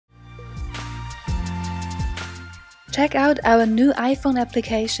Check out our new iPhone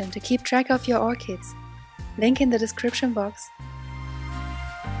application to keep track of your orchids. Link in the description box.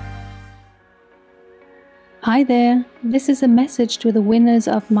 Hi there, this is a message to the winners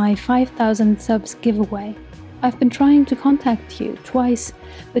of my 5,000 subs giveaway. I've been trying to contact you twice,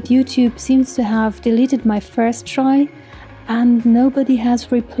 but YouTube seems to have deleted my first try, and nobody has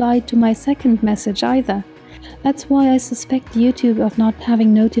replied to my second message either. That's why I suspect YouTube of not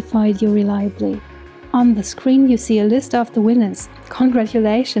having notified you reliably. On the screen you see a list of the winners.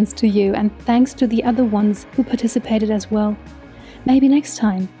 Congratulations to you, and thanks to the other ones who participated as well. Maybe next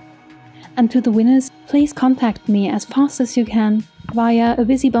time. And to the winners, please contact me as fast as you can via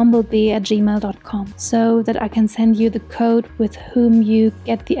abusybumblebee@gmail.com so that I can send you the code with whom you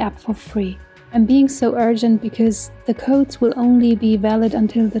get the app for free. I'm being so urgent because the codes will only be valid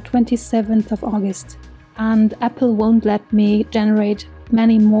until the 27th of August, and Apple won't let me generate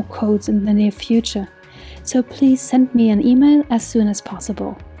many more codes in the near future. So please send me an email as soon as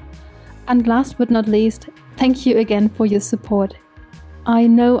possible. And last but not least, thank you again for your support. I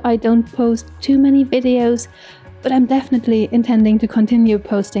know I don't post too many videos, but I'm definitely intending to continue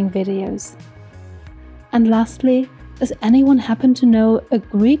posting videos. And lastly, does anyone happen to know a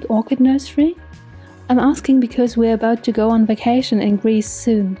Greek orchid nursery? I'm asking because we're about to go on vacation in Greece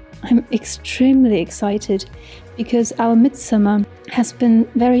soon. I'm extremely excited because our midsummer has been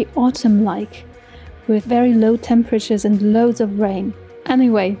very autumn-like, with very low temperatures and loads of rain.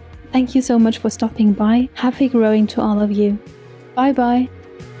 Anyway, thank you so much for stopping by. Happy growing to all of you. Bye bye.